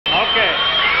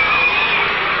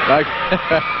Like,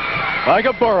 like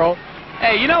a burro.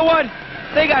 Hey, you know what?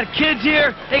 They got kids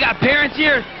here. They got parents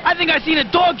here. I think I seen a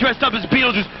dog dressed up as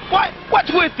Betelgeuse.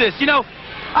 What's with this? You know,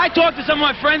 I talked to some of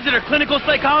my friends that are clinical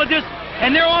psychologists,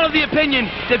 and they're all of the opinion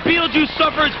that Betelgeuse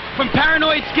suffers from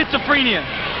paranoid schizophrenia.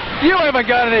 You haven't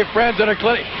got any friends in a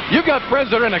clinic. You've got friends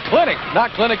that are in a clinic,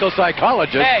 not clinical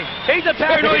psychologists. Hey, he's a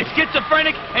paranoid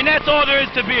schizophrenic, and that's all there is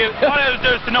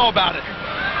to know about it.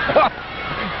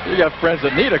 You got friends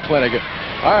that need a clinic.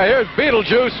 All right, here's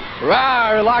Betelgeuse.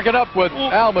 Rah, locking up with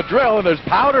Al Madril, and there's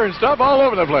powder and stuff all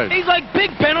over the place. He's like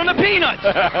Big Ben on the Peanuts.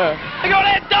 Look at all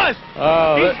that dust.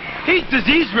 He's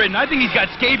disease-ridden. I think he's got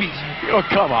scabies. Oh,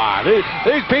 come on.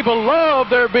 These people love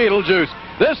their Betelgeuse.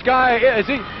 This guy,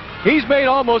 he's made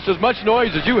almost as much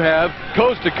noise as you have,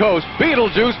 coast to coast.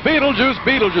 Betelgeuse, Betelgeuse,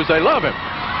 Betelgeuse. They love him.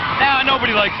 Now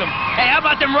nobody likes him. Hey, how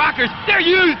about them rockers? They're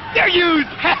used. They're used.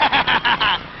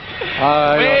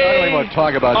 I don't even want to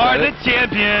talk about that. Are the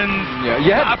champions.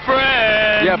 Yeah, my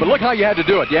friend. Yeah, but look how you had to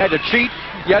do it. You had to cheat.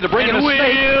 You had to bring in a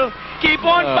snake. We'll keep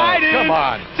on fighting. Come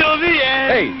on. Till the end.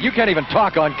 Hey, you can't even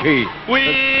talk on key.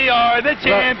 We are the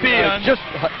champions.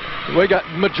 We got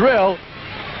Madril.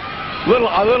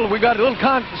 We got a little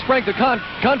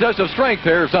contest of strength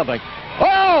here or something.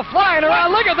 Oh, flying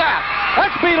around. Look at that.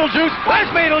 That's Betelgeuse. That's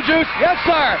Betelgeuse. Yes,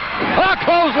 sir.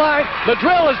 Clothesline.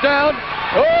 Madril is down.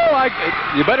 Oh,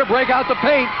 you better break out the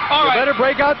paint. All right. You better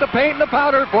break out the paint and the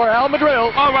powder for Al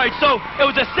Madril. All right, so it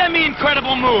was a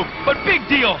semi-incredible move, but big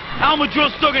deal. Al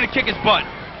Madril's still going to kick his butt.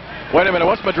 Wait a minute,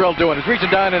 what's Madril doing? He's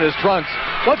reaching down in his trunks.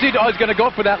 What's he doing? He's going to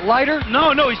go for that lighter?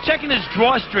 No, he's checking his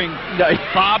drawstring,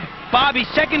 Bob,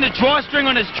 he's checking the drawstring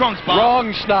on his trunks, Bob.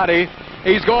 Wrong, Snotty.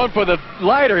 He's going for the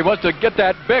lighter. He wants to get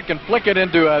that Bic and flick it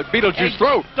into Betelgeuse's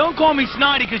throat. Don't call me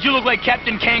Snotty, because you look like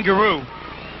Captain Kangaroo.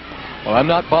 Well, I'm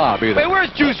not Bob either. Wait, where's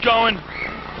Juice going?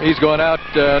 He's going out.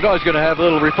 No, he's going to have a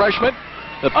little refreshment.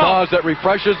 The pause that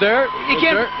refreshes there. He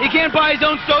can't buy his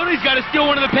own soda. He's got to steal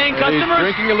one of the paying customers.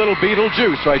 He's drinking a little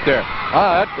Betelgeuse right there.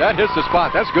 That hits the spot.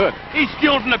 That's good. He's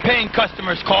stealing from the paying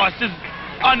customers' cost. It's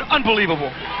unbelievable.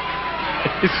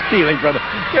 He's stealing from the...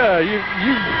 Yeah,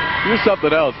 you're something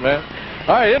else, man.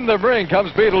 All right, in the ring comes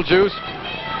Betelgeuse.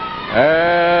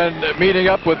 And meeting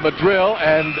up with Madril,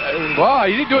 and wow,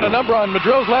 is he doing a number on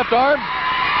Madril's left arm?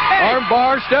 Hey. Arm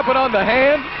bar, stepping on the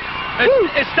hand.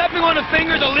 Is stepping on the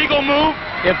fingers a legal move?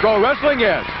 In pro wrestling,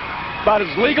 yes. About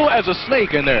as legal as a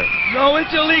snake in there. No,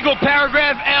 it's illegal.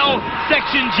 Paragraph L,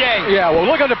 Section J. Yeah, well,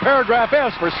 look under paragraph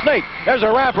S for snake. There's a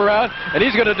wraparound, and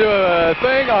he's going to do a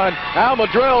thing on Al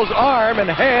Madril's arm and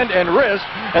hand and wrist,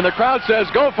 and the crowd says,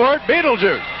 go for it,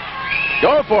 Betelgeuse.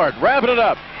 Go for it, wrapping it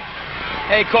up.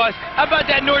 Hey, Cost, how about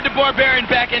that Nord the Barbarian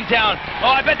back in town?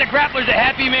 Oh, I bet the Grappler's a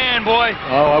happy man, boy.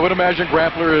 Oh, I would imagine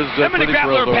Grappler is Him and the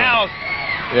Grappler are pals.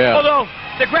 Yeah. Although,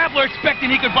 the Grappler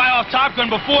expecting he could buy off Top Gun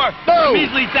before for a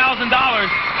measly $1,000.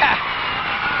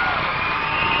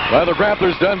 Well, the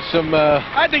Grappler's done some...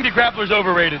 I think the Grappler's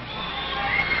overrated.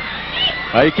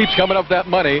 He keeps coming up with that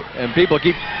money, and people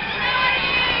keep...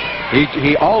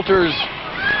 He alters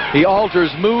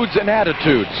moods and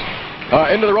attitudes.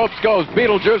 Into the ropes goes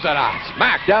Betelgeuse, and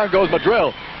smack, down goes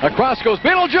Madril. Across goes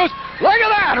Betelgeuse. Look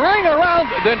at that, ring around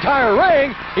the entire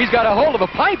ring. He's got a hold of a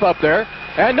pipe up there,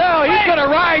 and now he's going to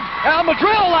ride Al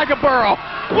Madril like a burro.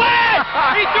 What?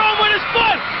 He threw him with his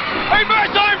foot.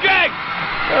 Reverse arm drag.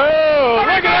 Oh,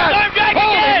 look at that. Arm drag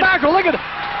Holy again. mackerel, look at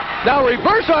that. Now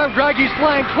reverse arm drag, he's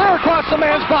flying clear across the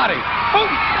man's body. Oh,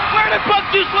 where did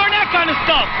Betelgeuse learn that kind of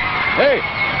stuff? Hey,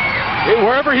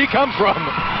 wherever he comes from.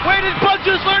 Where did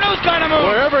Betelgeuse learn those kind of moves?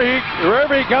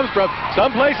 Wherever he comes from.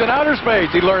 Someplace in outer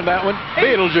space he learned that one.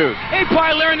 Betelgeuse. He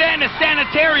probably learned that in a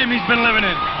sanitarium he's been living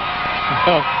in.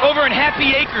 Over in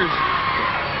Happy Acres.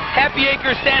 Happy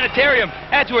Acres Sanitarium.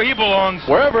 That's where he belongs.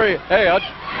 Wherever he... Hey,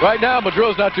 right now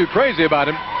Madril's not too crazy about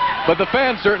him, but the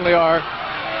fans certainly are.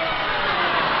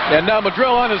 And now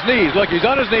Madril on his knees. Look, he's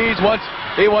on his knees.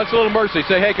 He wants a little mercy.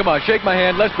 Say, hey, come on, shake my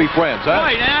hand. Let's be friends, huh?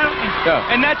 Right,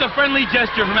 and that's a friendly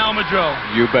gesture from Al Madril.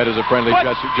 You bet it's a friendly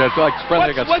gesture. Just like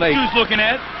friendly like a snake. What's Juice looking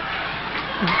at?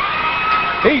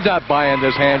 He's not buying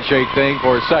this handshake thing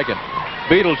for a second.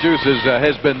 Betelgeuse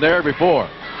has been there before.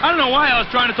 I don't know why I was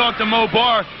trying to talk to Mo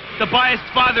Barr, the biased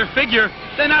father figure.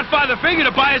 They're not father figure,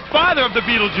 the biased father of the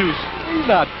Betelgeuse. He's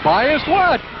not biased.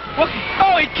 What?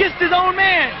 Oh, he kissed his own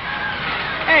man.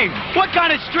 Hey, what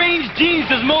kind of strange genes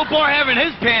does Mo Barr have in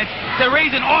his pants to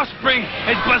raise an offspring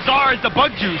as bizarre as the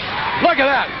bug juice? Look at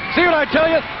that. See what I tell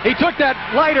you? He took that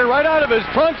lighter right out of his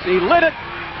trunks. He lit it.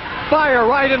 Fire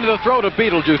right into the throat of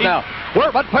Betelgeuse. Now,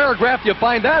 what paragraph do you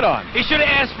find that on? He should have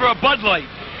asked for a Bud Light.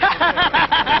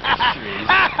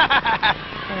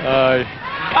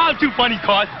 I'm too funny,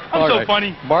 Cos. I'm so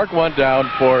funny. Mark one down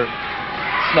for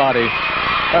Snotty.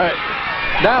 All right.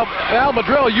 Now, Al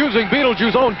Madril using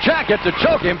Betelgeuse's own jacket to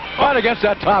choke him right against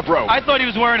that top rope. I thought he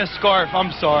was wearing a scarf.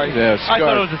 I'm sorry. Yeah, I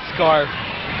thought it was a scarf.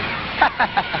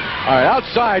 All right,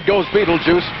 outside goes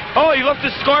Betelgeuse. Oh, he left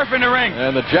the scarf in the ring.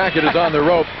 And the jacket is on the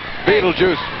rope.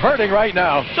 Betelgeuse hurting right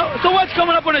now. So what's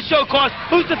coming up on the show, Cos?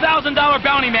 Who's the $1,000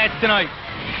 bounty match tonight?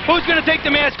 Who's going to take the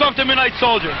mask off the Midnight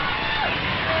Soldier?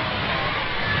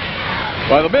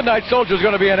 Well, the Midnight Soldier's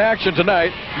going to be in action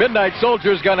tonight. Midnight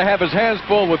Soldier's going to have his hands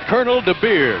full with Colonel De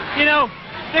Beers. You know,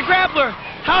 the grappler,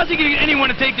 how's he going to get anyone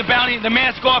to take the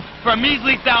mask off for a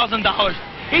measly $1,000?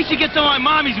 He should get some of my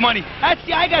mommy's money.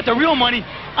 I got the real money.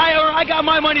 I got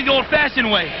my money the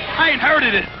old-fashioned way. I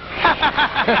inherited it.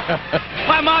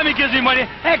 My mommy gives me money.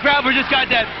 That grappler just got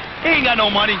that. He ain't got no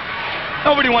money.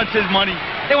 Nobody wants his money.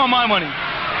 They want my money.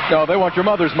 No, they want your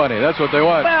mother's money. That's what they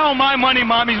want. Well, my money,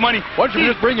 mommy's money. Why don't you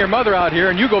just bring your mother out here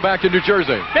and you go back to New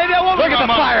Jersey? Maybe I won't. Look at the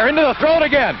fire into the throat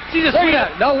again. See the Look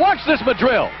at that. Now watch this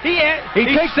Madril. He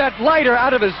takes that lighter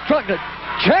out of his trunk.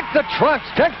 Check the trunks.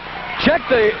 Check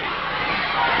the.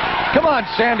 Come on,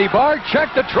 Sandy Barr.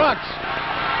 Check the trunks.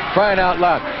 Crying out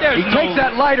loud. He takes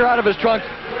that lighter out of his trunk.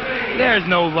 There's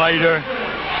no lighter.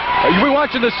 Are we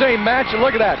watching the same match?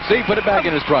 Look at that. See, put it back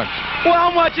in his trunk. Well,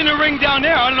 I'm watching the ring down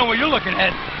there. I don't know what you're looking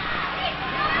at.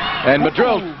 And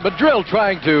Madril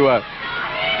trying to.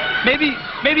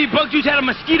 Maybe Bugjuice had a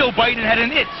mosquito bite and had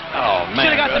an itch. Oh man!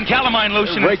 Should have got some calamine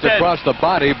lotion raked instead. Across the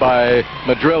body by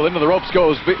Madril. Into the ropes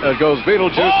goes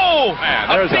Betelgeuse. Oh! Man,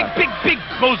 there's a big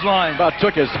clothesline. About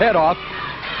took his head off.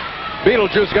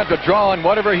 Betelgeuse got to draw on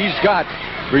whatever he's got.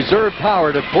 Reserve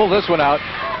power to pull this one out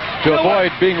to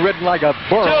avoid being ridden like a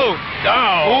burro.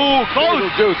 Oh, close.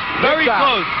 Betelgeuse Very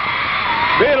close.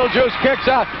 Betelgeuse kicks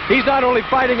out. He's not only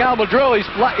fighting Al Madril,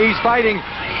 he's fighting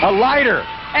a lighter.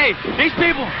 Hey, these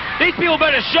people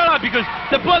better shut up because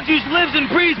the Bugjuice lives and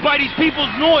breathes by these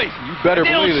people's noise. You better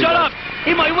believe it. They don't shut up.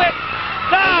 He might win.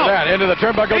 No! That into the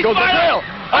turnbuckle goes Madril.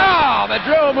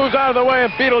 Madril moves out of the way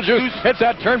and Betelgeuse hits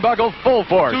that turnbuckle full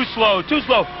force. Too slow.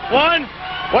 One.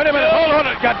 Wait a minute. Hold on.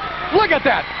 Look at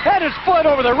that. Had his foot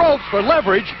over the ropes for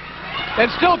leverage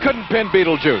and still couldn't pin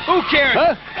Betelgeuse. Who cares?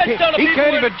 Huh? He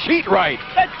can't even cheat right.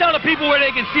 Let's tell the people where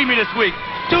they can see me this week.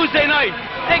 Tuesday night,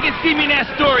 they can see me in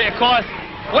Astoria, Cos.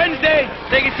 Wednesday,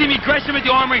 they can see me Gresham at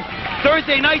the Armory.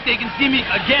 Thursday night, they can see me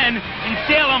again in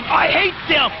Salem. I hate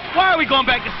Salem. Why are we going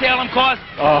back to Salem, Cos?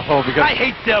 Oh, because I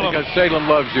hate Salem. Because Salem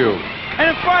loves you.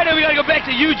 And then Friday, we got to go back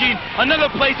to Eugene,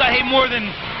 another place I hate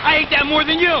that more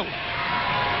than you.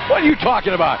 What are you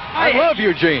talking about? I love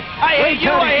Eugene. I hate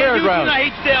you. I hate Eugene. I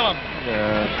hate Salem.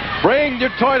 Bring your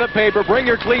toilet paper. Bring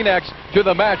your Kleenex to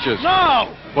the matches.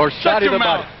 No. Or Shut your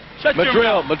mouth. Shut your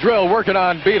mouth. Madril working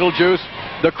on Betelgeuse.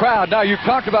 The crowd. Now, you've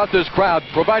talked about this crowd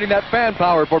providing that fan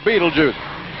power for Betelgeuse.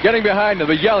 Getting behind them,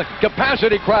 the yelling.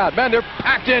 Capacity crowd. Man, they're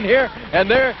packed in here. And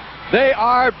they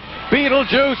are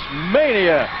Betelgeuse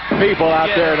mania people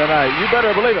out there tonight. You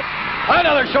better believe it.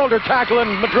 Another shoulder tackle and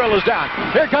Madril is down.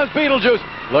 Here comes Betelgeuse.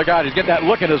 Look out, he's getting that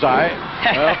look in his eye.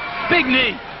 Well, big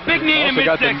knee in the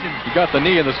midsection. He got the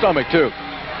knee in the stomach, too.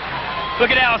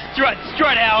 Look at Al, strut,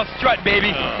 Al, strut,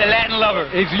 baby. The Latin lover.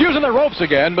 He's using the ropes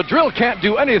again. Madril can't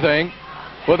do anything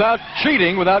without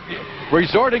cheating, without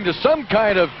resorting to some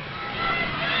kind of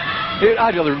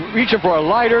either reaching for a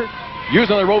lighter,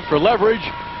 using the rope for leverage.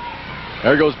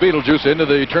 There goes Betelgeuse into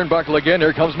the turnbuckle again.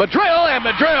 Here comes Madril, and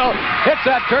Madril hits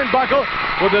that turnbuckle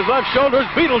with his left shoulder.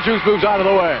 Betelgeuse moves out of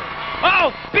the way.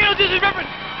 Oh, Betelgeuse is ripping.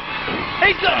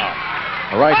 He's done.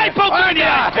 All right. I poked him in the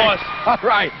eye, boss. All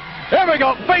right. There we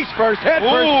go. Face first, head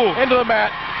first, into the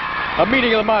mat. A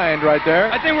meeting of the mind right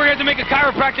there. I think we're going to have to make a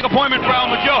chiropractic appointment for Al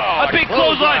Madril. A big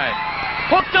clothesline.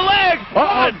 Hook the leg.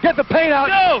 Get the paint out.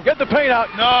 No. Get the paint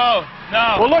out. No.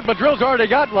 Well, look, Madril's already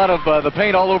got a lot of the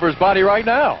paint all over his body right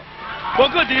now.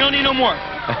 Well, good. You don't need no more.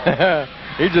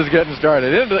 He's just getting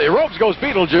started. Into the ropes goes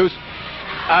Betelgeuse.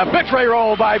 A betray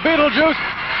roll by Betelgeuse.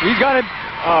 He's got him.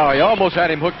 Oh, he almost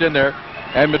had him hooked in there.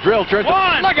 And Madril turns.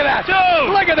 One. Look at that.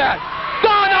 Two. Look at that.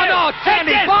 No.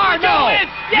 Sandy Barr, no.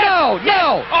 Yes.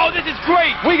 No. Oh, this is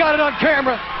great. We got it on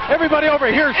camera. Everybody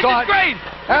over here saw it. This is great.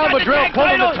 Al Madril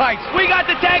pulling the tights. We got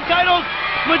the tag titles.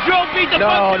 Madril beat the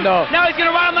Bugjuice. No. Now he's going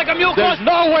to ride him like a mule. There's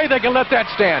no way they can let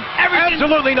that stand.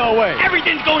 Absolutely no way.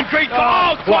 Everything's going great.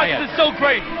 Quiet. This is so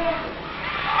great.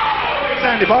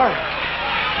 Sandy Barr,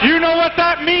 you know what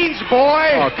that means, boy?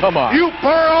 Oh, come on. You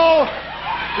Burro,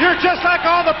 you're just like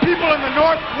all the people in the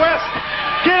Northwest.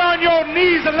 Get on your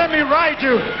knees and let me ride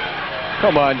you.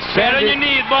 Come on, Sandy. Get on your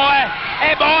knees, boy.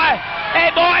 Hey,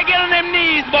 boy, get on them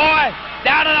knees, boy.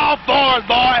 Down on all fours,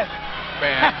 boy.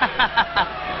 Man.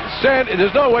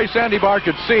 there's no way Sandy Barr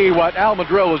could see what Al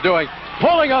Madril was doing,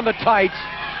 pulling on the tights.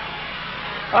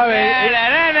 I mean,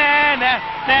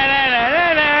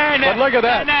 but look at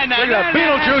that. Look at that.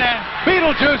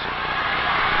 Betelgeuse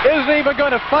isn't even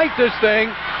going to fight this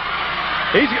thing.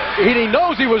 He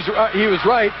knows he was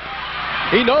right.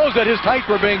 He knows that his tights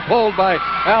were being pulled by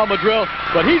Al Madril,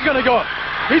 but he's going to go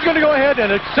ahead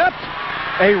and accept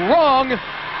a wrong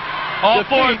all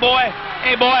defeat. forward, boy.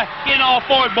 Hey, boy, getting all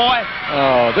forward, boy.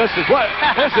 Oh, this is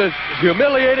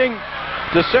humiliating,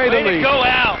 to say the least. Way to go,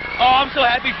 Al. Oh, I'm so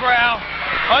happy for Al.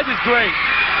 Oh, this is great.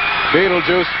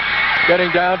 Betelgeuse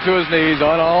getting down to his knees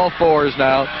on all fours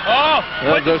now. Oh,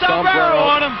 put the sombrero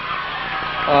on him.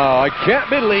 Oh, I can't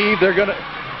believe they're gonna.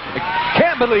 I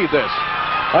can't believe this.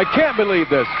 I can't believe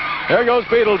this. There goes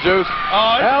Betelgeuse.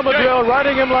 Oh, Al Madril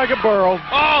riding him like a burro.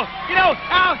 Oh, you know,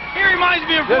 Al, he reminds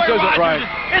me of Roy Rogers. Right.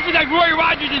 This is like Roy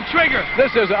Rogers and Trigger.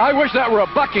 This is. I wish that were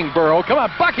a bucking burro. Come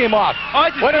on, buck him off. Oh,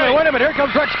 wait a minute. Here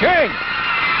comes Rex King.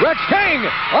 Rex King.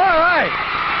 All right.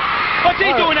 What's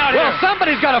he doing out here? Well,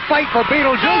 somebody's got to fight for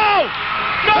Betelgeuse. No!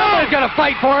 No! Somebody's got to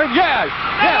fight for him. Yeah.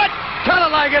 Yeah. Tell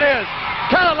it like it is.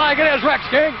 Tell it like it is, Rex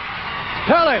King.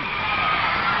 Tell him.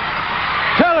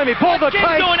 Tell him he pulled the tight.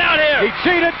 What's King doing out here? He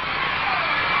cheated.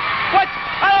 What?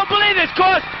 I don't believe this,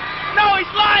 Cos. No, he's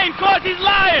lying, Cos. He's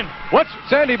lying. What's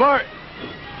Sandy Barr?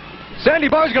 Sandy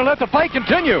Barr's going to let the fight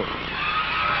continue.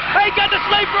 Hey, he got the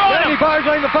sleeper on him. Sandy Barr's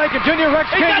letting the fight continue. Rex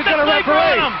King is going to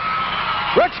referee.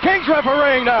 Rex King's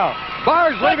refereeing now.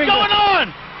 Barr's leaving. What's going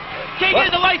on? King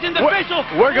is a licensed official.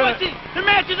 The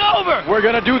match is over. We're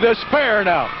going to do this fair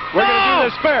now. We're going to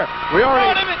do this fair. We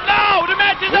already. No, the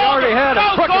match is over. We already had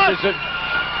a crooked decision.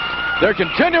 They're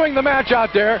continuing the match out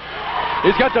there.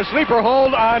 He's got the sleeper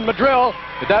hold on Madril.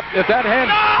 If that hand.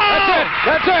 No!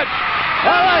 That's it.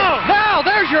 All right. Now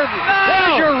there's your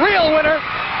real winner.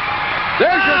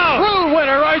 There's your true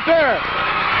winner right there.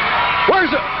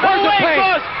 Where's the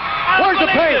paint? Where's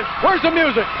the paint? Where's the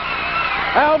music?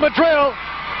 Al Madril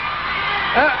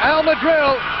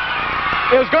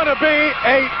is going to be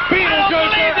a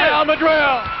Betelgeuse for Al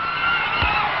Madril.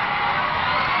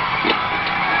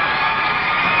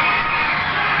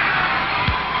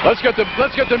 Let's get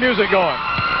the music going.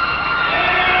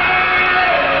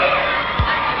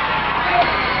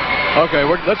 Okay,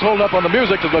 let's hold up on the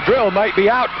music because Madril might be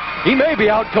out. He may be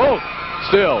out cold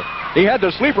still. He had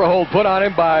the sleeper hold put on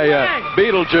him by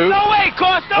Betelgeuse. No way,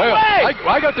 Cos, no way!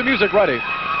 I got the music ready.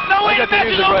 No way, the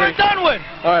match is over and done with.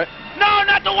 All right. No,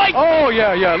 not the white. Oh,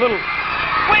 yeah, little.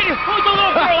 Wait, who's the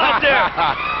little girl out there?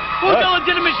 Who's the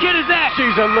legitimate kid is that?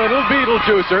 She's a little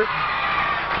Betelgeuser.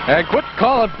 And quit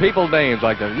calling people names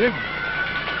like that.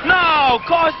 No,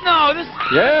 Cos, no. This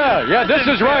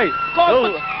is right.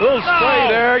 Little spray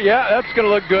there. Yeah, that's going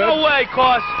to look good. No way,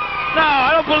 Cos. No,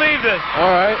 I don't believe this.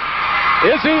 All right.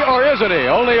 Is he or isn't he?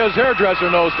 Only his hairdresser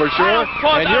knows for sure.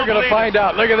 And you're going to find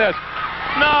out. Look at this.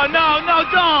 No, don't.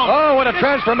 Oh, what a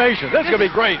transformation. This is going to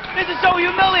be great. This is so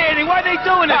humiliating. Why are they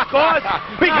doing this, Cos?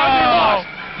 Because he lost.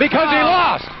 Because he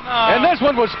lost. No. And this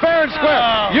one was fair and square.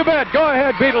 No. You bet. Go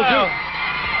ahead, Betelgeuse.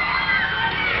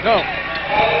 No.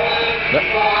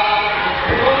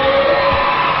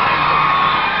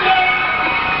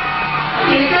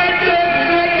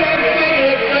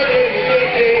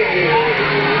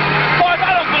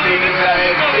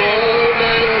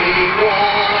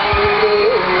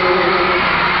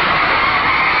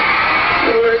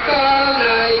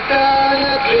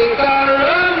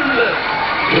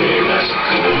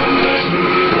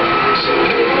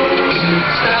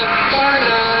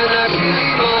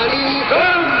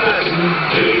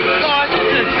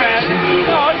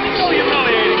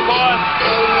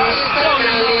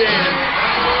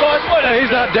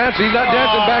 He's not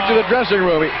dancing back to the dressing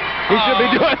room. He should be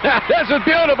doing that. This is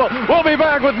beautiful. We'll be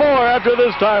back with more after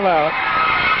this timeout.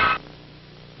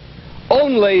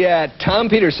 Only at Tom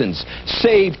Peterson's.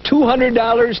 Save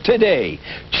 $200 today.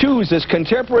 Choose this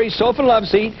contemporary sofa and love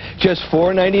seat, just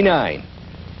 $4.99.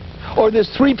 Or this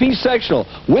three-piece sectional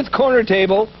with corner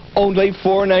table, only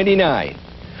 $4.99.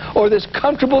 Or this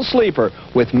comfortable sleeper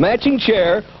with matching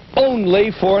chair,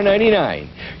 only $4.99.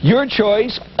 Your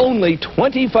choice, only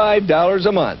 $25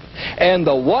 a month. And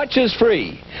the watch is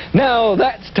free. Now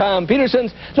that's Tom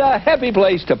Peterson's, the happy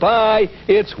place to buy.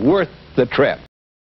 It's worth the trip.